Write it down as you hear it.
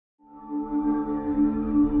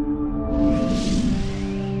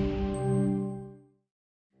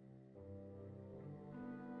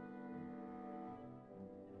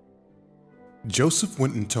Joseph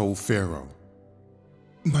went and told Pharaoh,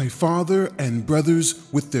 "My father and brothers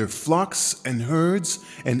with their flocks and herds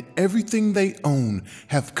and everything they own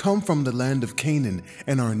have come from the land of Canaan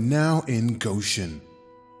and are now in Goshen."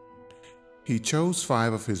 He chose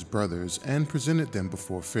 5 of his brothers and presented them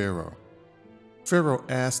before Pharaoh. Pharaoh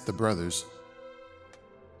asked the brothers,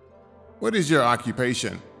 "What is your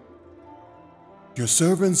occupation?" "Your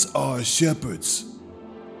servants are shepherds,"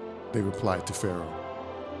 they replied to Pharaoh,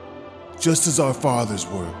 "just as our fathers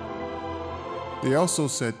were." They also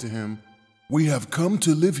said to him, "We have come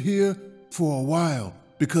to live here for a while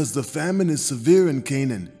because the famine is severe in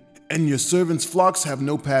Canaan, and your servants' flocks have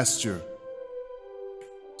no pasture.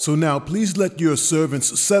 So now please let your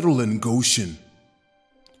servants settle in Goshen."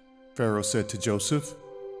 Pharaoh said to Joseph,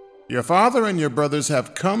 "Your father and your brothers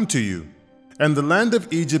have come to you, and the land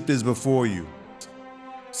of Egypt is before you.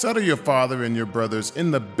 Settle your father and your brothers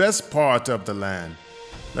in the best part of the land.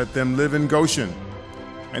 Let them live in Goshen.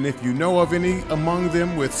 And if you know of any among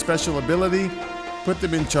them with special ability, put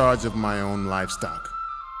them in charge of my own livestock."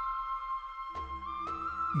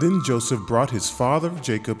 Then Joseph brought his father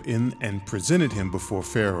Jacob in and presented him before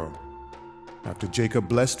Pharaoh. After Jacob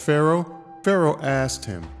blessed Pharaoh, Pharaoh asked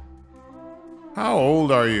him, "How old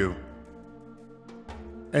are you?"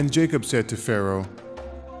 And Jacob said to Pharaoh,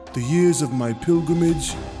 "The years of my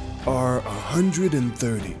pilgrimage are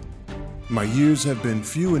 130. My years have been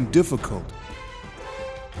few and difficult,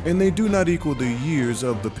 and they do not equal the years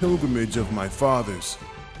of the pilgrimage of my fathers."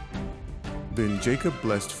 Then Jacob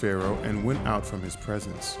blessed Pharaoh and went out from his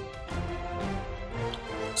presence.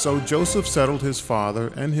 So Joseph settled his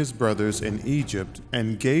father and his brothers in Egypt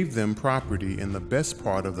and gave them property in the best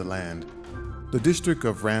part of the land, the district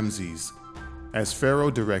of Ramses, as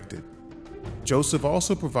Pharaoh directed. Joseph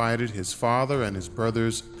also provided his father and his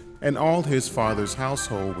brothers and all his father's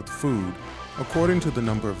household with food according to the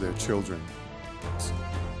number of their children.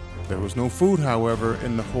 There was no food, however,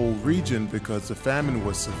 in the whole region because the famine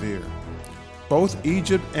was severe. Both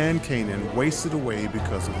Egypt and Canaan wasted away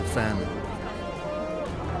because of the famine.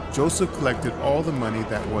 Joseph collected all the money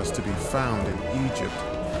that was to be found in Egypt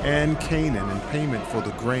and Canaan in payment for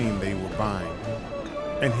the grain they were buying,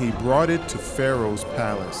 and he brought it to Pharaoh's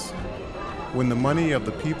palace. When the money of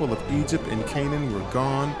the people of Egypt and Canaan were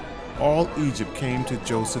gone, all Egypt came to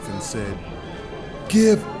Joseph and said,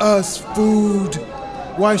 "Give us food.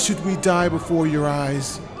 Why should we die before your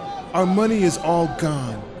eyes? Our money is all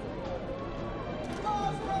gone."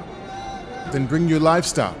 "Then bring your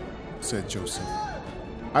livestock," said Joseph.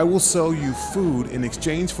 "I will sell you food in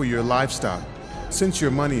exchange for your livestock, since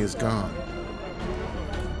your money is gone."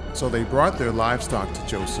 So they brought their livestock to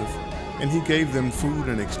Joseph, and he gave them food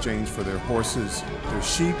in exchange for their horses, their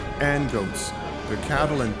sheep and goats, their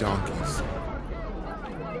cattle and donkeys.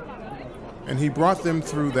 And he brought them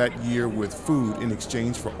through that year with food in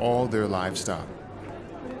exchange for all their livestock.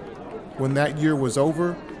 When that year was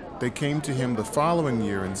over, they came to him the following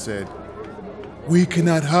year and said, "We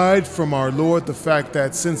cannot hide from our lord the fact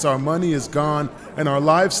that since our money is gone and our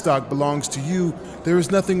livestock belongs to you, there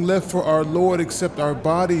is nothing left for our lord except our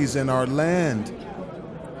bodies and our land.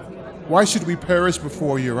 Why should we perish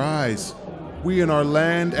before your eyes, we and our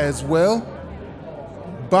land as well?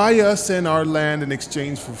 Buy us and our land in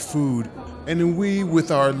exchange for food, and we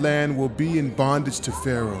with our land will be in bondage to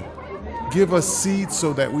Pharaoh. Give us seed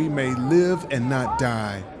so that we may live and not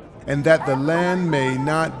die, and that the land may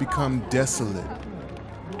not become desolate."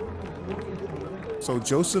 So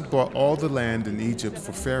Joseph bought all the land in Egypt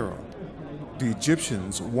for Pharaoh. The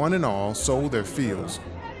Egyptians, one and all, sold their fields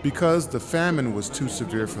because the famine was too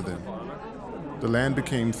severe for them. The land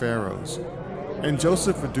became Pharaoh's, and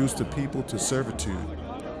Joseph reduced the people to servitude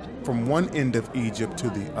from one end of Egypt to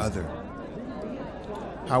the other.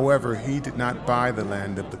 However, he did not buy the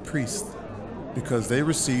land of the priests because they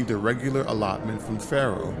received a regular allotment from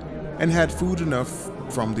Pharaoh and had food enough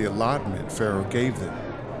from the allotment Pharaoh gave them.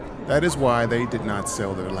 That is why they did not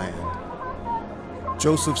sell their land.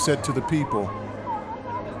 Joseph said to the people,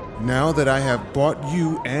 "Now that I have bought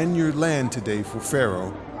you and your land today for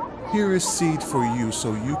Pharaoh, here is seed for you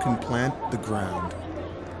so you can plant the ground.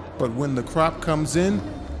 But when the crop comes in,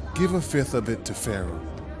 give 1/5 of it to Pharaoh.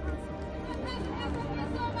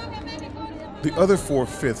 The other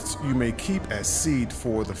 4/5 you may keep as seed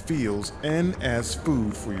for the fields and as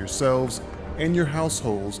food for yourselves and your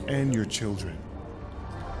households and your children."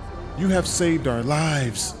 "You have saved our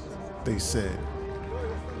lives," they said.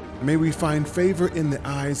 "May we find favor in the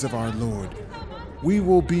eyes of our Lord. We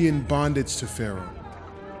will be in bondage to Pharaoh."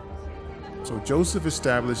 So Joseph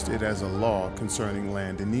established it as a law concerning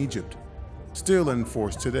land in Egypt, still in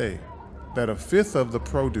force today, that 1/5 of the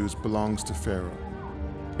produce belongs to Pharaoh.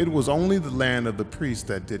 It was only the land of the priests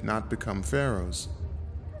that did not become Pharaoh's.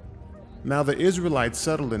 Now the Israelites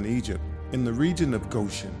settled in Egypt, in the region of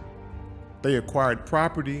Goshen. They acquired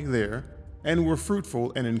property there and were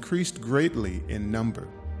fruitful and increased greatly in number.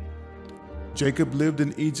 Jacob lived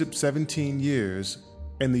in Egypt 17 years,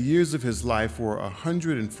 and the years of his life were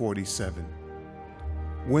 147.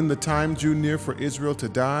 When the time drew near for Israel to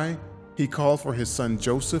die, he called for his son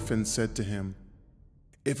Joseph and said to him,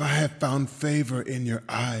 "If I have found favor in your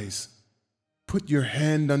eyes, put your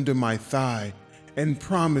hand under my thigh and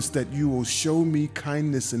promise that you will show me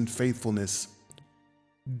kindness and faithfulness.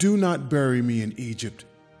 Do not bury me in Egypt,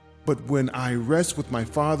 but when I rest with my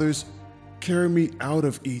fathers, carry me out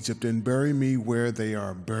of Egypt and bury me where they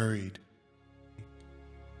are buried."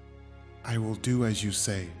 "I will do as you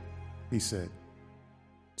say," he said.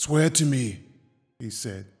 "Swear to me," he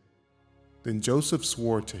said. Then Joseph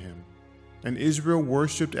swore to him, and Israel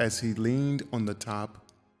worshipped as he leaned on the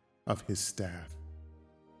top of his staff.